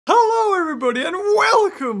everybody, and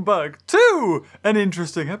welcome back to an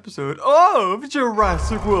interesting episode of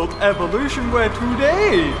Jurassic World Evolution, where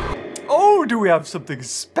today, do we have something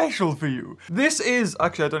special for you. This is,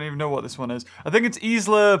 actually I don't even know what this one is. I think it's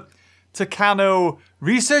Isla Tucano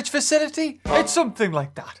Research Facility? It's something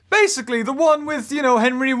like that. Basically, the one with, you know,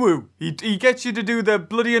 Henry Wu. He gets you to do the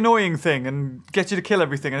bloody annoying thing and gets you to kill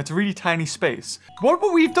everything, and it's a really tiny space. But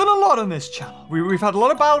we've done a lot on this channel. We've had a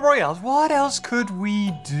lot of battle royales. What else could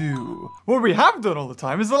we do? What we have done all the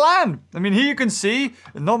time is the land. I mean, here you can see,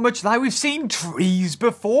 not much land. We've seen trees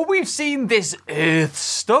before. We've seen this earth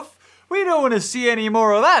stuff. We don't want to see any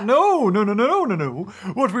more of that. No.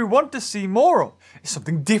 What we want to see more of is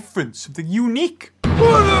something different, something unique.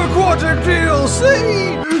 What aquatic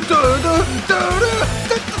DLC!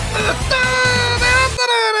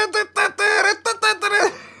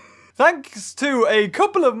 Thanks to a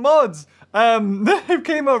couple of mods that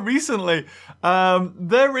came out recently,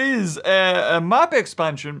 there is a map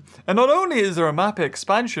expansion, and not only is there a map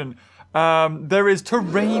expansion, there is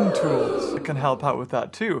terrain tools that can help out with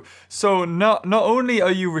that too. So not only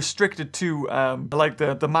are you restricted to like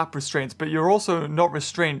the map restraints, but you're also not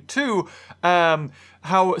restrained to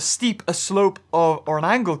how steep a slope or an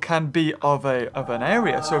angle can be of an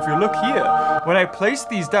area. So if you look here, when I place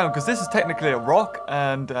these down, because this is technically a rock,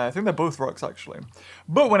 and I think they're both rocks actually,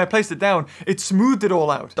 but when I placed it down, it smoothed it all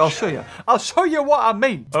out. I'll show you what I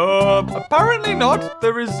mean. Apparently not.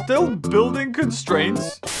 There is still building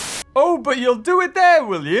constraints. Oh, but you'll do it there,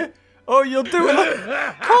 will you? Oh, you'll do it.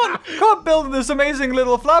 Like, can't build this amazing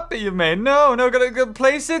little flat that you've made. No, gotta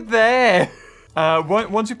place it there.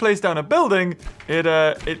 Once you place down a building,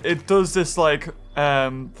 it does this like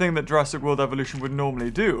thing that Jurassic World Evolution would normally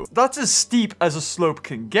do. That's as steep as a slope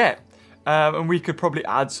can get. And we could probably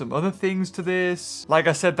add some other things to this. Like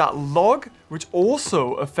I said, that log, which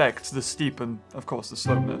also affects the steep and, of course, the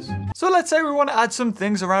slopeness. So let's say we want to add some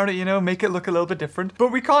things around it, you know, make it look a little bit different.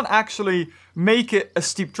 But we can't actually make it a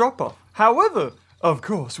steep drop-off. However, of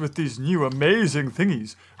course, with these new amazing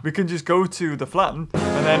thingies, we can just go to the flatten,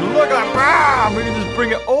 and then look at that, we can just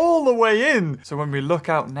bring it all the way in. So when we look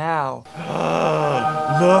out now,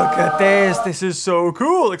 look at this. This is so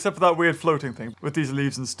cool, except for that weird floating thing with these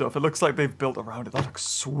leaves and stuff. It looks like they've built around it. That looks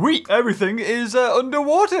sweet. Everything is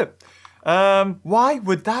underwater. Why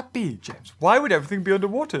would that be, James? Why would everything be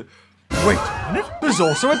underwater? Wait a minute. There's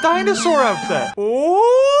also a dinosaur out there.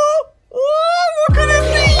 Oh, what could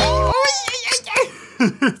it be?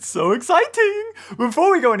 It's so exciting!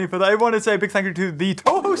 Before we go any further, I want to say a big thank you to the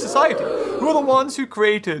Toho Society, who are the ones who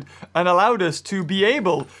created and allowed us to be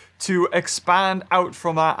able to expand out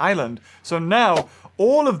from our island. So now,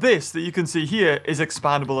 all of this that you can see here is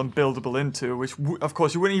expandable and buildable into, which, of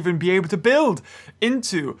course, you wouldn't even be able to build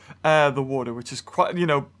into the water, which is quite, you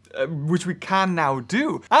know, which we can now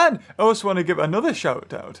do. And I also want to give another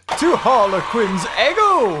shout out to Harlequin's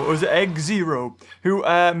Ego, or is it Egg Zero, who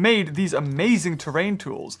made these amazing terrain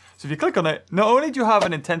tools. So if you click on it, not only do you have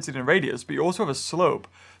an intensity and radius, but you also have a slope.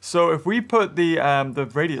 So if we put the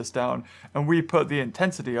radius down and we put the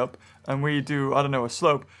intensity up and we do, I don't know, a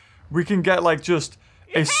slope, we can get like just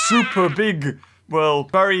a super big, well,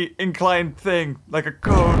 very inclined thing, like a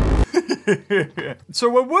cone. So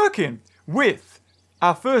we're working with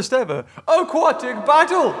our first ever aquatic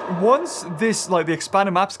battle. Once this, like the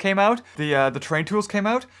expanded maps came out, the terrain tools came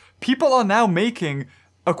out, people are now making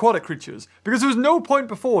aquatic creatures because there was no point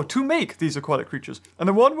before to make these aquatic creatures. And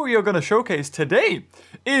the one we are going to showcase today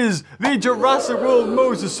is the Jurassic World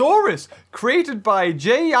MOSASAURUS, created by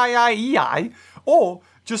JIIEI or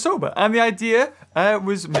Jasoba. And the idea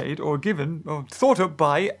was made or given or thought up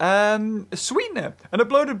by Sweetener and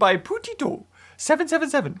uploaded by Putito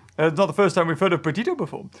 777. It's not the first time we've heard of Petito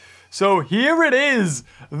before. So here it is,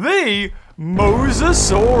 the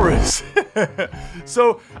MOSASAURUS.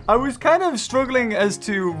 So I was kind of struggling as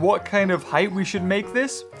to what kind of height we should make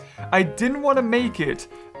this. I didn't want to make it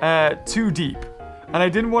too deep, and I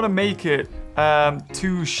didn't want to make it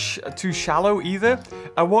too shallow either.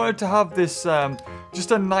 I wanted to have this just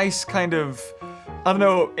a nice kind of, I don't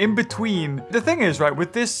know, in between. The thing is, right,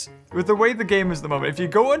 with the way the game is at the moment, if you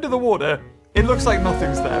go under the water, it looks like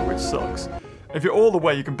nothing's there, which sucks. If you're all the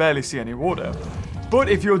way, you can barely see any water. But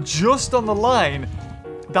if you're just on the line,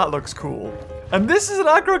 that looks cool. And this is an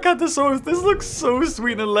Acrocanthosaurus. This looks so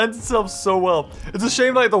sweet and it lends itself so well. It's a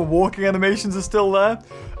shame like the walking animations are still there.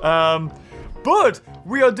 But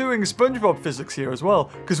we are doing SpongeBob physics here as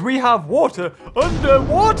well, because we have water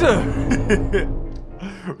underwater.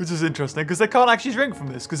 Which is interesting, because they can't actually drink from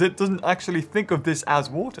this, because it doesn't actually think of this as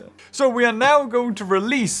water. So we are now going to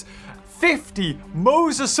release 50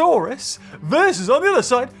 MOSASAURUS versus, on the other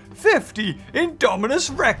side, 50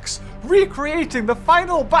 INDOMINUS Rex, recreating the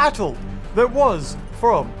final battle that was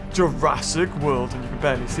from Jurassic World. And you can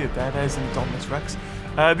barely see it there. There's INDOMINUS Rex.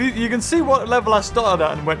 You can see what level I started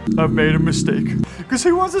at and went, I've made a mistake. Because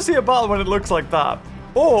who wants to see a battle when it looks like that?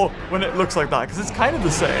 Or when it looks like that? Because it's kind of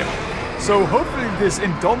the same. So hopefully this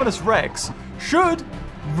INDOMINUS Rex should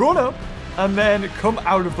run up and then come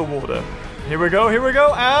out of the water. Here we go,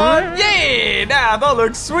 and yeah! Nah, that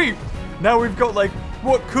looks sweet. Now we've got like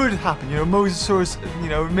what could happen, you know, MOSASAURUS, you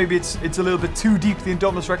know, maybe it's a little bit too deep, the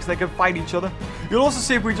INDOMINUS Rex, they can fight each other. You'll also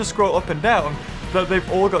see if we just scroll up and down that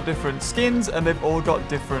they've all got different skins and they've all got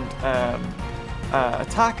different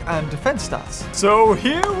attack and defense stats. So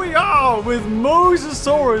here we are with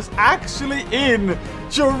MOSASAURUS actually in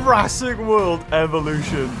Jurassic World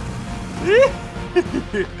Evolution.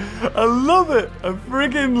 I love it. I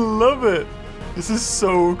friggin' love it. This is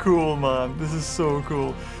so cool, man. This is so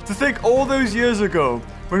cool. To think all those years ago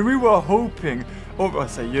when we were hoping, or I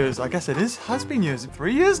say years, I guess it has been years,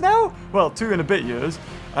 3 years now? Well, 2 and a bit years,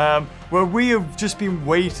 where we have just been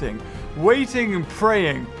waiting and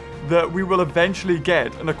praying that we will eventually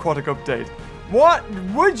get an aquatic update. What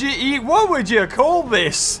would you eat? What would you call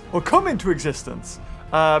this? Or come into existence?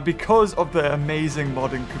 Because of the amazing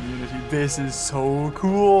modding community. This is so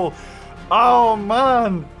cool. Oh,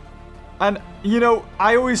 man. And, you know,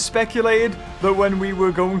 I always speculated that when we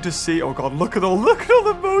were going to see... Oh, God, look at all the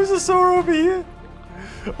Mosasaur over here.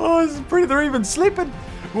 Oh, this is pretty... They're even sleeping.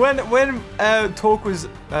 When talk was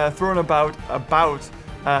thrown about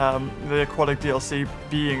the aquatic DLC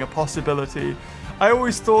being a possibility, I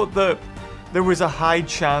always thought that there was a high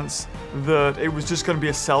chance that it was just going to be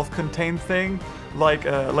a self-contained thing, like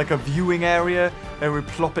a viewing area, and we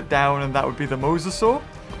plop it down and that would be the Mosasaur.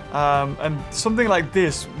 And something like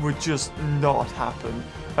this would just not happen.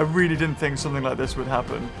 I really didn't think something like this would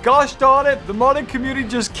happen. Gosh darn it, the modding community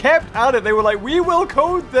just kept at it. They were like, we will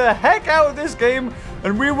code the heck out of this game,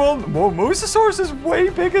 and we will... Whoa, Mosasaurus is way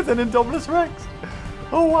bigger than INDOMINUS Rex.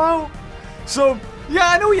 Oh, wow. So, yeah,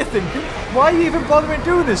 I know what you're thinking. Why are you even bothering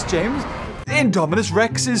doing this, James? INDOMINUS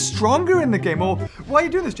Rex is stronger in the game. Or, why are you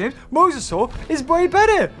doing this, James? Mosasaur is way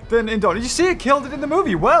better than INDOMINUS. You see, it killed it in the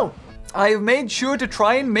movie. Well, I have made sure to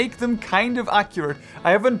try and make them kind of accurate.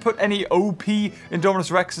 I haven't put any OP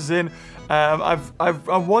INDOMINUS Rexes in.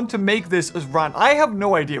 I want to make this as random. I have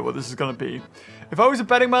no idea what this is going to be. If I was a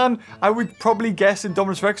betting man, I would probably guess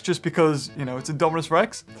INDOMINUS Rex just because, you know, it's INDOMINUS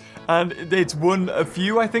Rex. And it's won a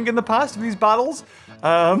few, I think, in the past of these battles.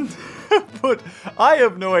 But I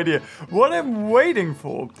have no idea. What I'm waiting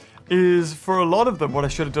for is, for a lot of them, what I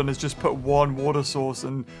should have done is just put one water source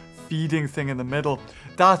and feeding thing in the middle.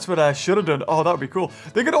 That's what I should have done. Oh, that would be cool.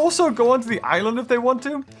 They could also go onto the island if they want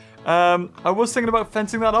to. I was thinking about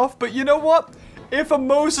fencing that off, but you know what? If a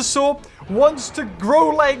Mosasaur wants to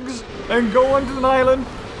grow legs and go onto an island,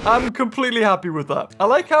 I'm completely happy with that. I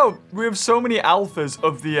like how we have so many alphas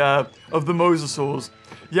of the Mosasaurs.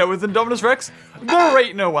 Yeah, with INDOMINUS Rex, there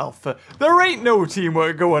ain't no alpha. There ain't no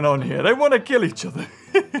teamwork going on here. They want to kill each other.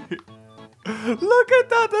 Look at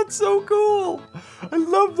that. That's so cool. I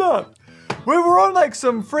love that. We're on like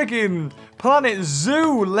some freaking Planet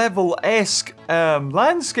Zoo level-esque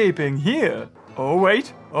landscaping here. Oh,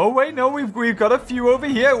 wait. Oh, wait. No, we've got a few over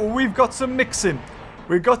here. Oh, we've got some mixing.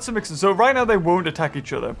 We've got some mixing. So right now they won't attack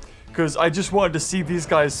each other because I just wanted to see these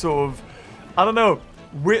guys sort of, I don't know,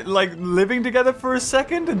 like living together for a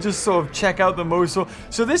second and just sort of check out the Mosasaur.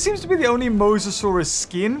 So this seems to be the only Mosasaurus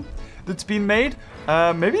skin that's been made.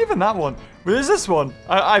 Maybe even that one. But there's this one.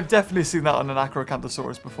 I've definitely seen that on an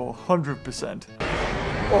Acrocanthosaurus before. 100%.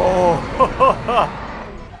 Oh,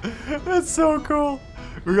 that's so cool.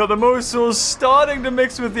 We got the Mosasaurs starting to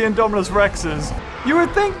mix with the INDOMINUS Rexes. You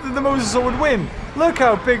would think that the Mosasaur would win. Look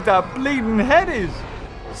how big that bleeding head is.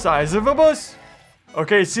 Size of a bus.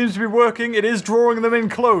 Okay, it seems to be working. It is drawing them in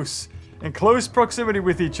close proximity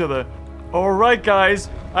with each other. All right, guys.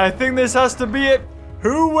 I think this has to be it.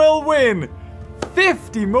 Who will win?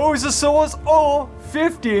 50 Mosasaurs or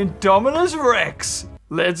 50 INDOMINUS Rex?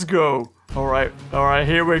 Let's go. All right,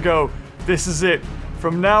 here we go. This is it.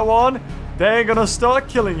 From now on, they're gonna start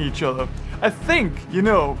killing each other. I think, you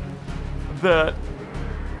know, that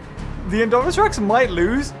the INDOMINUS Rex might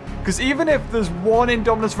lose, because even if there's one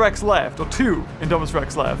INDOMINUS Rex left, or two INDOMINUS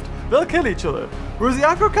Rex left, they'll kill each other. Whereas the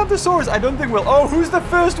Acrocanthosaurus, I don't think will. Oh, who's the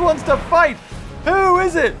first ones to fight? Who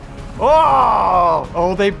is it?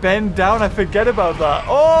 Oh, they bend down. I forget about that.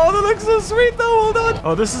 Oh, that looks so sweet though. Hold on.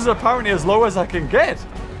 Oh, this is apparently as low as I can get.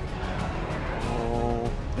 Oh,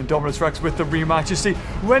 INDOMINUS Rex with the rematch. You see,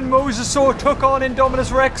 when Mosasaur took on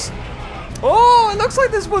INDOMINUS Rex, Oh, it looks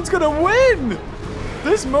like this one's gonna win.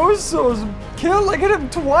 This Mosasaurus killed, like, hit him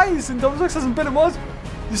twice. Indominus Rex hasn't been him once.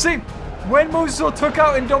 You see, when Mosasaur took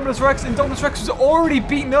out Indominus Rex was already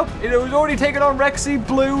beaten up. It was already taken on Rexy,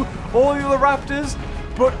 Blue, all the other raptors.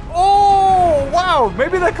 But, oh, wow,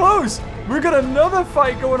 maybe they're close. We got another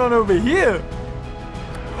fight going on over here.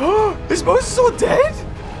 Oh, is Mosasaur dead?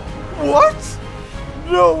 What?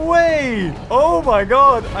 No way. Oh, my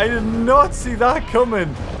God. I did not see that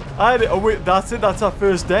coming. Oh, wait, that's it. That's our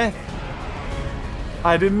first death.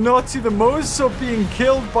 I did not see the Mosasaur being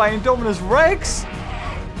killed by Indominus Rex.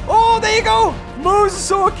 Oh, there you go!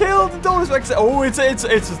 Mosasaur killed Indominus Rex. Oh,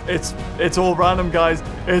 it's all random, guys.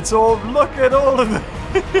 It's all, look at all of them.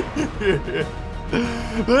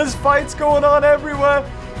 There's fights going on everywhere.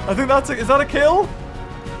 I think is that a kill?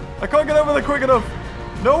 I can't get over there quick enough.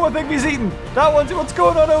 No, I think he's eaten. That one's, what's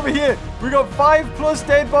going on over here? We got 5+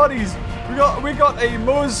 dead bodies. We got a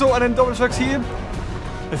Mosasaur and Indominus Rex here.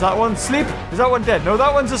 Is that one asleep? Is that one dead? No,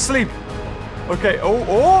 that one's asleep. Okay.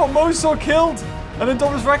 Oh, Mosasaur killed. And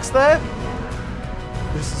Indominus Rex there.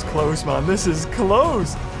 This is close, man. This is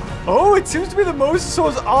close. Oh, it seems to be the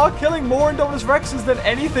Mosasaurs are killing more Indominus Rexes than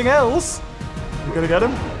anything else. We gotta get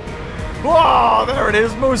him. Oh, there it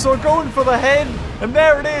is. Mosasaur going for the head. And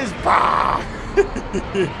there it is. Bah!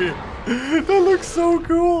 That looks so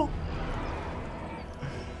cool.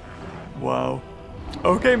 Wow.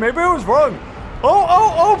 Okay, maybe I was wrong.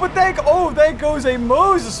 Oh, but there goes a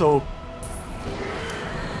Mosasaur.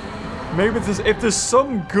 Maybe if there's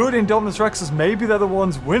some good Indominus Rexes, maybe they're the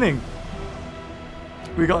ones winning.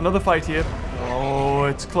 We got another fight here. Oh,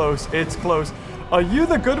 it's close. It's close. Are you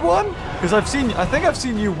the good one? Because I think I've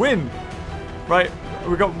seen you win. Right.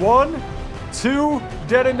 We got 1, 2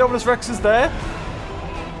 dead Indominus Rexes there.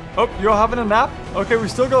 Oh, you're having a nap? Okay, we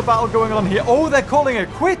still got a battle going on here. Oh, they're calling it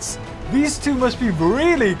quits. These two must be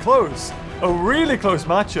really close. A really close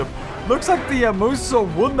matchup. Looks like the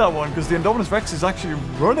Mosasaur won that one because the Indominus Rex is actually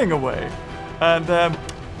running away. And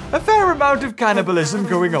a fair amount of cannibalism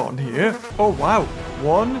going on here. Oh, wow.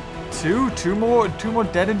 1, 2 more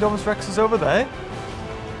dead Indominus Rexes over there.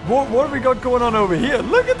 What have we got going on over here?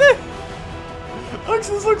 Look at this.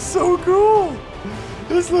 This looks so cool.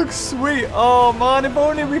 This looks sweet. Oh, man, if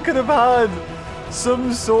only we could have had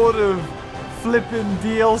some sort of flipping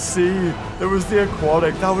DLC that was the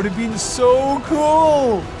aquatic. That would have been so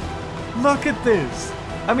cool. Look at this.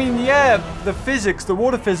 I mean, yeah, the physics, the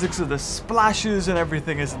water physics of the splashes and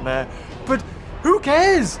everything isn't there. But who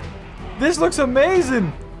cares? This looks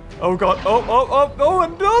amazing. Oh, God. Oh,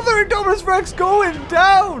 another Indominus Rex going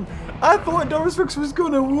down. I thought Indominus Rex was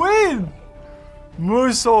going to win.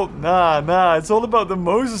 Mosasaur. Nah. It's all about the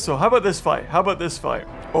Mosasaur. How about this fight?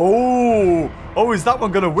 Oh, is that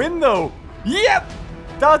one going to win, though? Yep.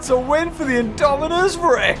 That's a win for the Indominus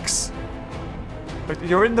Rex. But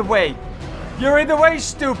you're in the way. You're in the way,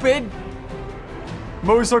 stupid.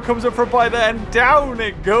 Mosasaur comes up for a bite there, and down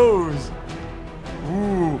it goes.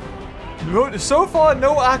 Ooh. So far,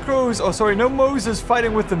 no Mosas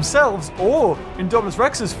fighting with themselves, or Indominus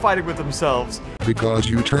Rexes fighting with themselves. Because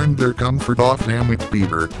you turned their comfort off, damn it,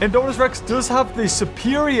 Beaver. Indominus Rex does have the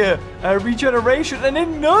superior regeneration, and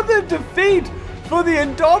another defeat for the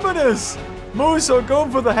Indominus. Mosasaur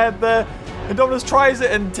going for the head there. Indominus tries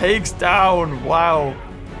it and takes down. Wow.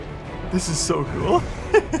 This is so cool.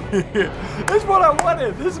 This is what I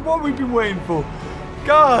wanted. This is what we've been waiting for.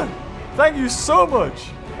 God, thank you so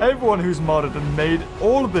much. Everyone who's modded and made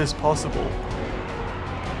all of this possible.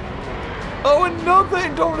 Oh, another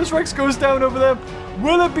Indominus Rex goes down over there.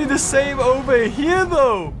 Will it be the same over here,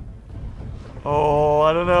 though? Oh,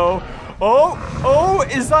 I don't know. Oh,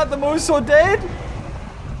 is that the Mosasaur dead?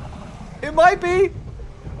 It might be.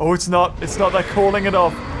 Oh, it's not. They're calling it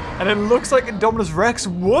off. And it looks like Indominus Rex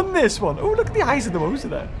won this one. Oh, look at the eyes of the Mosa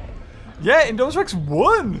there. Yeah, Indominus Rex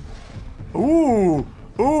won. Ooh,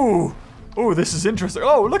 this is interesting.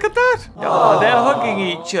 Oh, look at that. Oh, they're hugging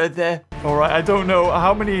each other. All right, I don't know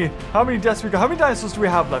how many deaths we got. How many dinosaurs do we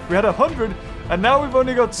have left? We had 100, and now we've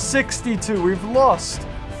only got 62. We've lost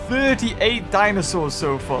 38 dinosaurs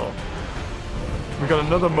so far. We got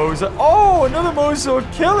another Mosa. Oh, another Mosa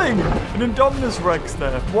killing an Indominus Rex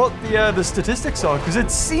there. What the statistics are, because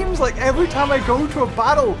it seems like every time I go to a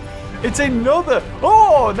battle, it's another.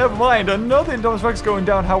 Oh, never mind. Another Indominus Rex going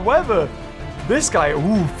down. However, this guy,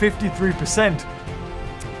 53%.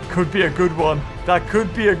 Could be a good one. That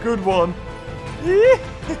could be a good one.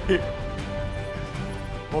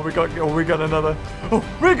 Oh, we got another. Oh,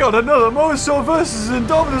 we got another Mosasaur versus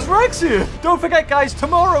Indominus Rex here. Don't forget, guys,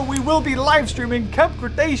 tomorrow we will be live streaming Camp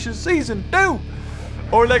Cretaceous Season 2.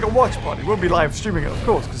 Or like a watch party. We'll be live streaming it, of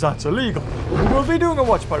course, because that's illegal. We'll be doing a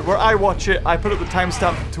watch party where I watch it, I put up the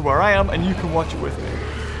timestamp to where I am, and you can watch it with me.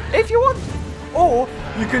 If you want. Or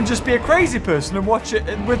you can just be a crazy person and watch it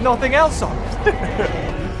with nothing else on.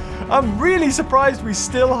 I'm really surprised we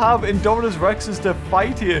still have Indominus Rexes to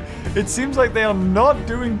fight here. It seems like they are not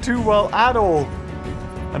doing too well at all.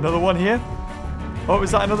 Another one here. Oh,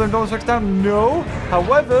 is that another Indominus Rex down? No.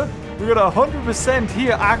 However, we got 100%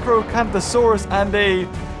 here, Acrocanthosaurus, and a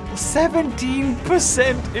 17%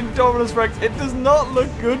 Indominus Rex. It does not look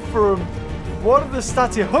good for him. What are the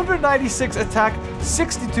stats here? 196 attack,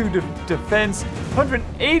 62 defense,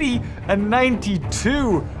 180 and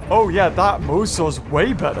 92. Oh yeah, that Mosasaur's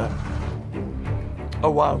way better.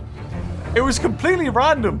 Oh wow. It was completely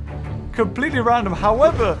random. Completely random.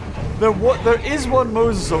 However, there is one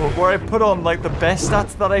Mosasaur where I put on like the best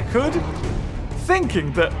stats that I could,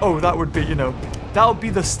 thinking that, oh, that would be, you know, that would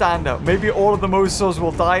be the standout. Maybe all of the Mosasaurs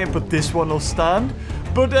will die, but this one will stand.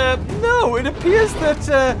 But no, it appears that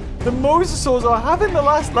the Mosasaurs are having the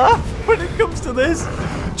last laugh when it comes to this.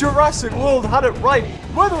 Jurassic World had it right,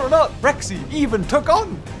 whether or not Rexy even took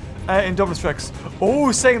on Indominus Rex.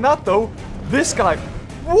 Oh, saying that though, this guy,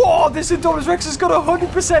 whoa, this Indominus Rex has got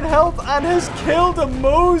 100% health and has killed a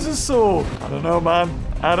Mosasaur. I don't know, man.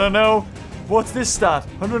 I don't know. What's this stat?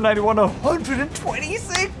 191,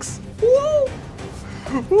 126. Whoa.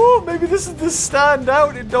 Whoa, maybe this is the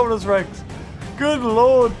standout Indominus Rex. Good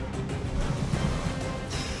lord.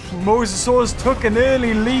 Mosasaurus took an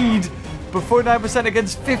early lead, but 49%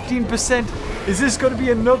 against 15%. Is this going to be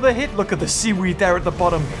another hit? Look at the seaweed there at the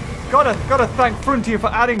bottom. Gotta thank Frontier for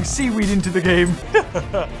adding seaweed into the game.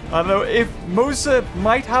 I don't know if Mosa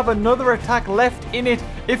might have another attack left in it.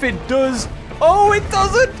 If it does, oh, it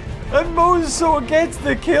doesn't! And Mosasaur gets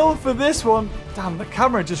the kill for this one. Damn, the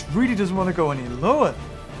camera just really doesn't want to go any lower.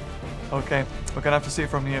 Okay, we're gonna have to see it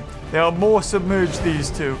from here. They are more submerged, these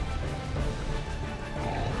two.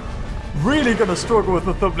 Really gonna struggle with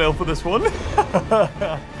the thumbnail for this one.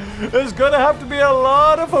 There's gonna have to be a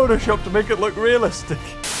lot of Photoshop to make it look realistic.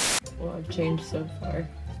 Well, I've changed so far.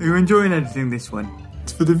 Are you enjoying editing this one?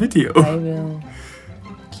 It's for the video. I will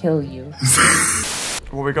kill you.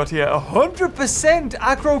 What we got here? 100%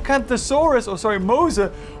 Acrocanthosaurus, oh sorry,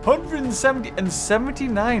 Mosa, 170 and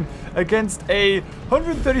 79 against a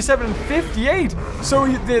 137 and 58. So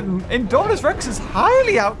the Indominus Rex is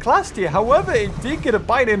highly outclassed here. However, it did get a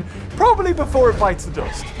bite in probably before it bites the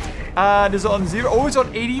dust. And is it on 0? Oh, it's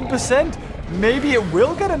on 18%. Maybe it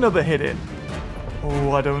will get another hit in.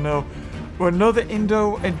 Oh, I don't know. Another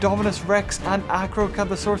Indominus Rex and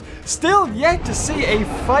Acrocanthosaurus. Still yet to see a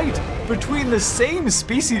fight between the same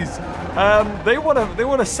species. They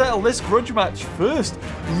wanna settle this grudge match first.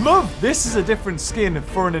 Love, this is a different skin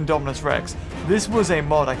for an Indominus Rex. This was a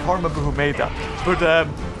mod. I can't remember who made that, but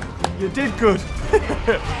you did good.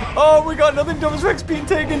 Oh, we got another Indominus Rex being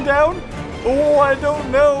taken down. Oh, I don't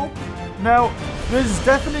know. Now, there's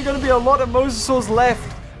definitely going to be a lot of Mosasaurs left.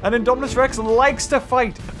 And Indominus Rex likes to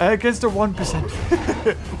fight against a 1%.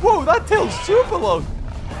 Whoa, that tail's super long.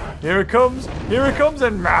 Here it comes,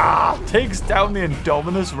 and takes down the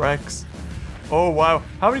Indominus Rex. Oh, wow.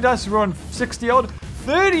 How many dinosaurs were on? 60 odd?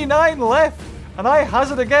 39 left. And I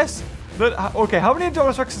hazard a guess that, okay, how many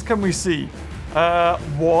Indominus Rexes can we see?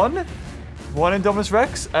 One Indominus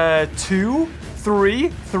Rex, 2, 3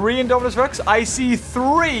 Indominus Rex. I see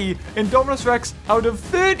 3 Indominus Rex out of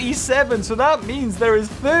 37, so that means there is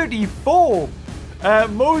 34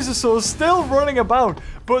 Mosasaurs still running about.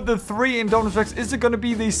 But the 3 Indominus Rex, is it going to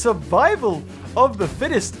be the survival of the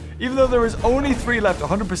fittest? Even though there is only 3 left,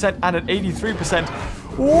 100% and an 83%.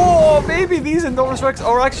 Whoa, maybe these Indominus Rex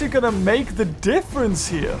are actually going to make the difference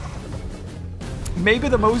here. Maybe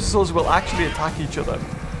the Mosasaurs will actually attack each other.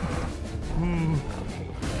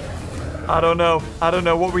 I don't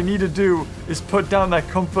know. What we need to do is put down that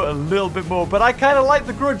comfort a little bit more. But I kind of like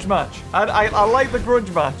the grudge match. I like the grudge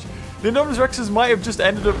match. The Indominus Rexes might have just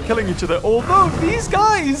ended up killing each other. Although these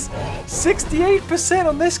guys, 68%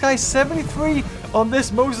 on this guy, 73 on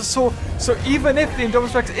this Mosasaur. So even if the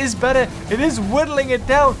Indominus Rex is better, it is whittling it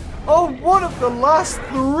down. Oh, one of the last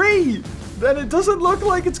 3. Then it doesn't look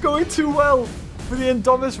like it's going too well for the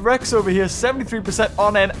Indominus Rex over here. 73%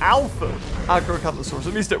 on an alpha Acrocanthosaurus.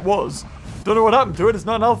 At least it was. Don't know what happened to it. It's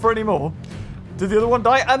not an alpha anymore. Did the other one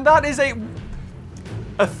die? And that is a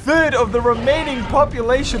third of the remaining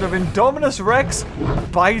population of Indominus Rex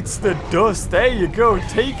bites the dust. There you go.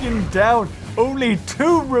 Taken down. Only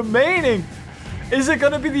 2 remaining. Is it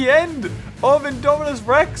going to be the end of Indominus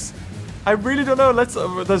Rex? I really don't know.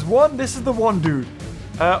 There's one. This is the one dude.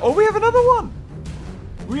 We have another one.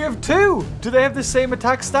 We have 2. Do they have the same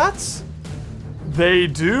attack stats? They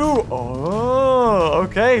do. Oh,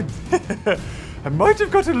 okay. I might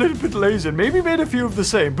have got a little bit lazy and maybe made a few of the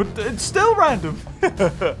same, but it's still random.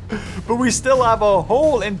 But we still have a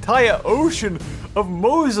whole entire ocean of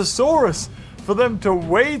MOSASAURUS for them to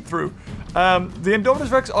wade through. The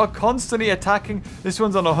Indominus Rex are constantly attacking. This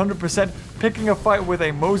one's on 100%, picking a fight with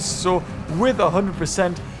a Mosasaur with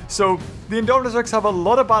 100%. So the Indominus Rex have a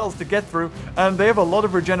lot of battles to get through, and they have a lot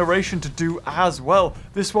of regeneration to do as well.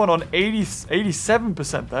 This one on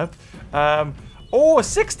 87% there. Oh,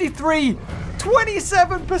 63!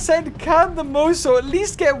 27%! Can the Mosasaur at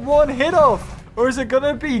least get one hit off? Or is it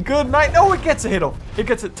gonna be good night? No, it gets a hit off.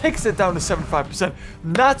 It takes it down to 75%.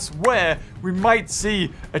 That's where we might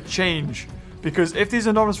see a change. Because if these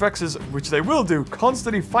Indominus Rexes, which they will do,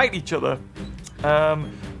 constantly fight each other,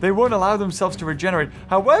 they won't allow themselves to regenerate.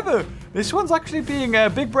 However, this one's actually being a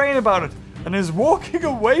big brain about it and is walking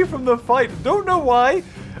away from the fight. Don't know why.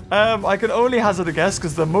 I can only hazard a guess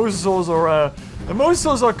because the Mosasaurs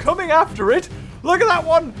are coming after it. Look at that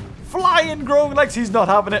one. Flying, growing legs. He's not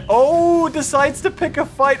having it. Oh, decides to pick a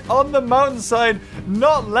fight on the mountainside,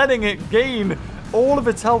 not letting it gain all of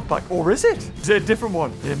its health back. Or is it? Is it a different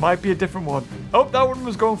one? It might be a different one. Oh, that one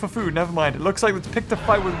was going for food. Never mind. It looks like it's picked a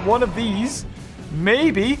fight with one of these.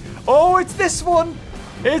 Maybe. Oh, it's this one.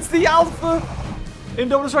 It's the Alpha.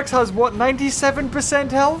 Indominus Rex has what?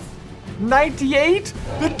 97% health? 98?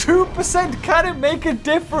 The 2%. Can it make a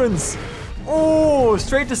difference? Oh,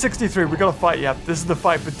 straight to 63. We got a fight. Yeah, this is the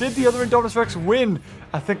fight. But did the other Indominus Rex win?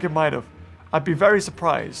 I think it might have. I'd be very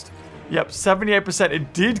surprised. Yep, 78%.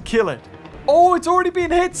 It did kill it. Oh, it's already been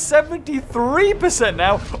hit. 73%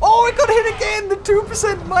 now. Oh, it got hit again. The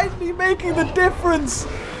 2% might be making the difference.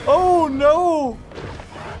 Oh, no.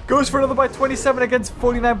 Goes for another bite. 27 against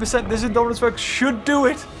 49%. This Indominus Rex should do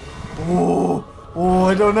it. Oh,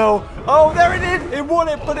 I don't know. Oh, there it is. It won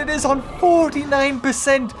it, but it is on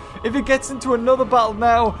 49%. If it gets into another battle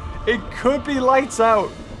now, it could be lights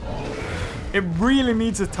out. It really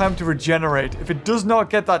needs a time to regenerate. If it does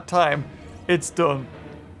not get that time, it's done.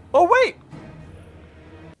 Oh, wait.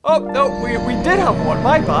 Oh, no, we did have one.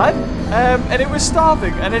 My bad. And it was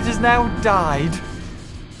starving, and it has now died.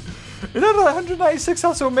 It had 196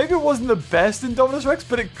 health, so maybe it wasn't the best Indominus Rex,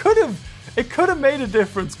 but it could have made a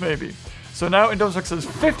difference, maybe. So now Indominus Rex has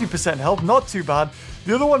 50% health, not too bad.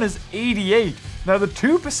 The other one is 88. Now, the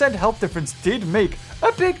 2% health difference did make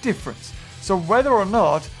a big difference. So whether or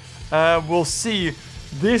not we'll see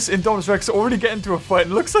this Indominus Rex already get into a fight. It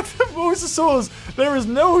looks like the Mosasaurs. There is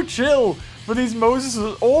no chill for these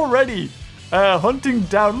Mosasaurs already hunting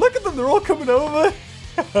down. Look at them. They're all coming over.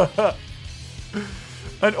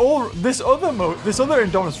 And this other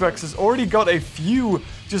Indominus Rex has already got a few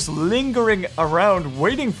just lingering around,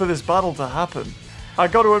 waiting for this battle to happen. I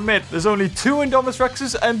got to admit, there's only 2 Indominus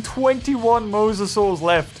Rexes and 21 Mosasaurs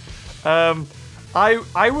left.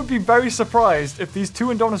 I would be very surprised if these 2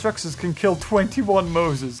 Indominus Rexes can kill 21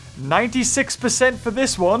 Moses. 96% for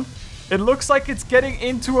this one. It looks like it's getting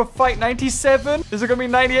into a fight. 97. Is it going to be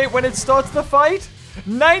 98 when it starts the fight?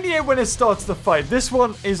 98 when it starts the fight. This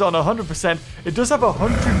one is on 100%. It does have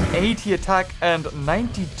 180 attack and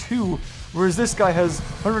 92, whereas this guy has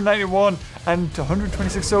 191 and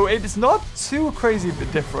 126. So it's not too crazy of a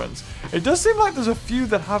difference. It does seem like there's a few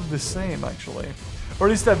that have the same, actually. Or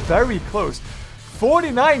at least they're very close.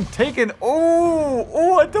 49 taken.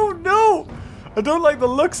 Oh, I don't know. I don't like the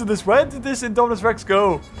looks of this. Where did this Indominus Rex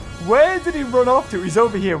go? Where did he run off to? He's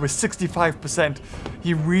over here with 65%.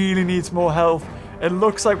 He really needs more health. It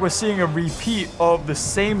looks like we're seeing a repeat of the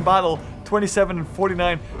same battle. 27 and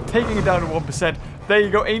 49, taking it down to 1%. There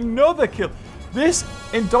you go, another kill. This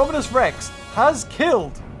Indominus Rex has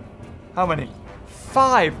killed, how many?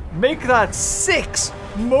 5. Make that 6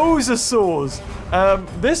 Mosasaurs.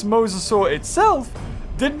 This Mosasaur itself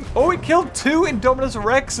didn't... Oh, it killed 2 Indominus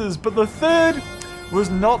Rexes, but the third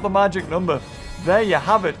was not the magic number. There you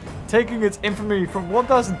have it, taking its infamy from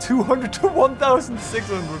 1,200 to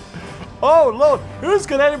 1,600. Oh, Lord, who's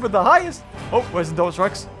going to end up with the highest? Oh, where's Indominus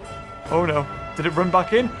Rex? Oh, no. Did it run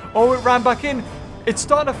back in? Oh, it ran back in. It's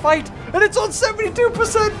starting to fight, and it's on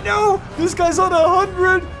 72%. No, this guy's on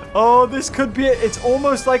 100. Oh, this could be it. It's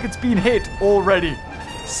almost like it's been hit already.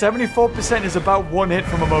 74% is about 1 hit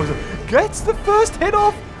from a Mosa. Gets the first hit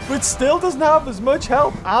off, but still doesn't have as much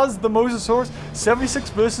health as the Mosasaurus.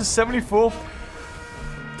 76 versus 74.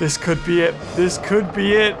 This could be it. This could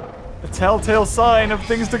be it. A telltale sign of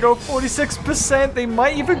things to go. 46%. They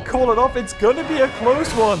might even call it off. It's going to be a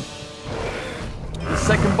close one. The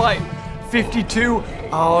second bite. 52.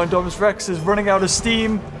 Oh, Indominus Rex is running out of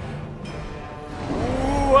steam.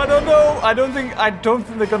 Ooh, I don't know. I don't think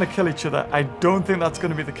they're going to kill each other. I don't think that's going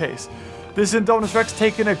to be the case. This Indominus Rex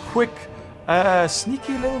taking a quick,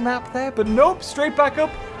 sneaky little nap there. But nope, straight back up.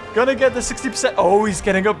 Gonna get the 60%. Oh, he's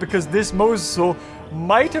getting up because this Mosasaur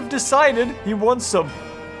might have decided he wants some.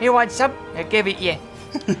 You want some? I'll give it you.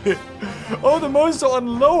 Oh, the Mosasaur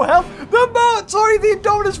on low health. The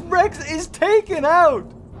Indominus Rex is taken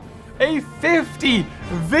out. A 50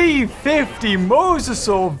 v 50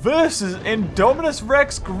 Mosasaur versus Indominus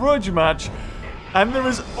Rex grudge match. And there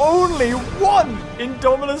is only one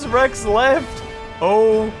Indominus Rex left.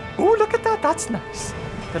 Oh, look at that. That's nice.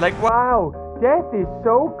 They're like, wow, death is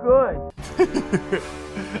so good.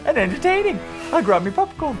 And entertaining. I'll grab me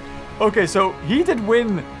popcorn. Okay, so he did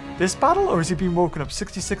win this battle, or has he been woken up?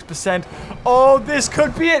 66%. Oh, this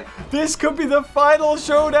could be it. This could be the final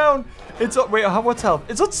showdown. It's on, wait, what's health?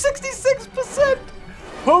 It's on 66%.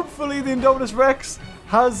 Hopefully the Indominus Rex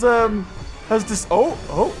has this. Oh,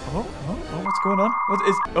 what's going on?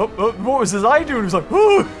 What was his eye doing? He was like,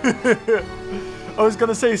 oh. I was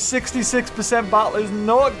gonna say 66% battle is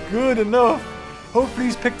not good enough. Hopefully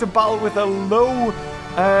he's picked a battle with a low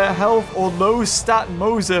health or low stat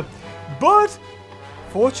Mosa, but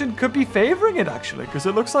fortune could be favoring it actually, because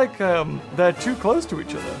it looks like they're too close to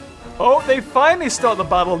each other. Oh, they finally start the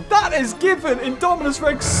battle. That has given Indominus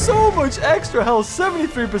Rex so much extra health,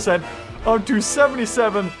 73% on to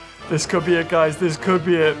 77. This could be it, guys. This could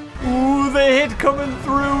be it. Ooh, the hit coming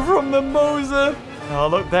through from the Mosa. Oh,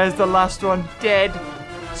 look, there's the last one. Dead.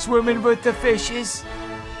 Swimming with the fishes.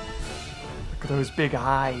 Look at those big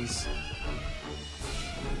eyes.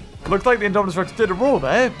 Looked like the Indominus Rex did a roll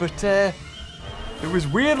there, but it was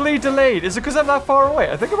weirdly delayed. Is it because I'm that far away?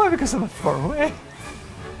 I think it might be because I'm that far away.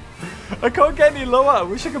 I can't get any lower. I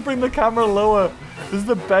wish I could bring the camera lower. This is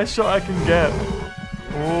the best shot I can get.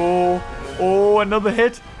 Oh, another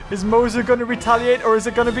hit. Is Mosa going to retaliate, or is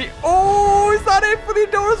it going to be... Oh, is that it for the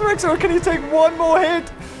Indominus Rex, or can he take one more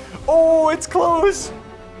hit? Oh, it's close.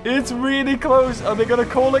 It's really close. Are they going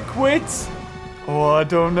to call it quits? Oh, I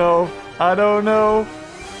don't know. I don't know.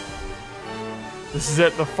 This is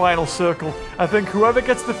it, the final circle. I think whoever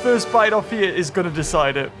gets the first bite off here is going to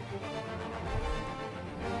decide it.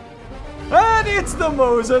 And it's the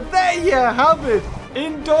Mosa. There you have it.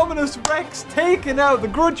 Indominus Rex taking out the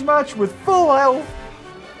grudge match with full health.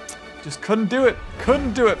 Just couldn't do it.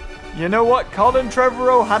 Couldn't do it. You know what? Colin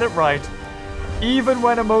Trevorrow had it right. Even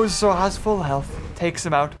when a Mosasaur has full health, takes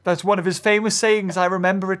him out. That's one of his famous sayings. I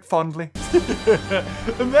remember it fondly.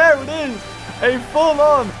 And there it is. A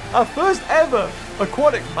full-on, a first ever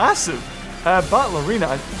aquatic massive battle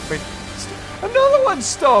arena. Wait, another one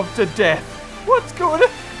starved to death. What's going on?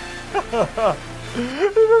 I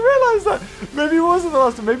didn't realize that. Maybe it wasn't the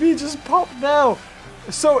last one. Maybe he just popped now.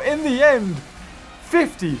 So in the end,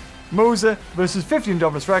 50 Mosa versus 50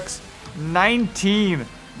 Indominus Rex. 19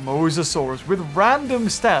 Mosasaurus with random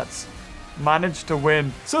stats managed to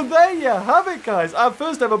win. So there you have it, guys. Our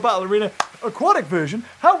first ever battle arena aquatic version.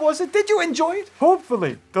 How was it? Did you enjoy it?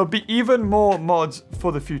 Hopefully there'll be even more mods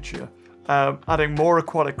for the future. Adding more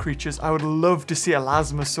aquatic creatures. I would love to see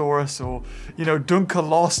Elasmosaurus or, you know,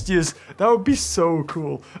 Dunkleosteus. That would be so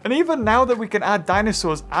cool. And even now that we can add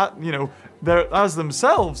dinosaurs at, you know, as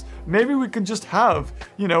themselves, maybe we can just have,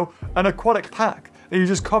 you know, an aquatic pack that you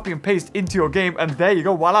just copy and paste into your game, and there you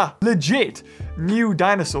go, voila. Legit new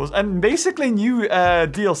dinosaurs, and basically new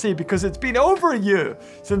DLC, because it's been over a year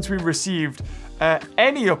since we received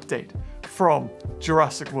any update from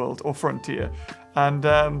Jurassic World or Frontier. And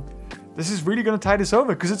this is really going to tide us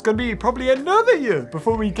over, because it's going to be probably another year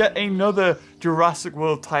before we get another Jurassic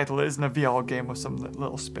World title that isn't a VR game or some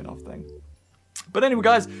little spin-off thing. But anyway,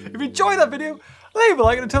 guys, if you enjoyed that video, leave a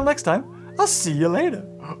like, and until next time, I'll see you later.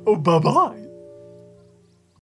 Oh, bye-bye.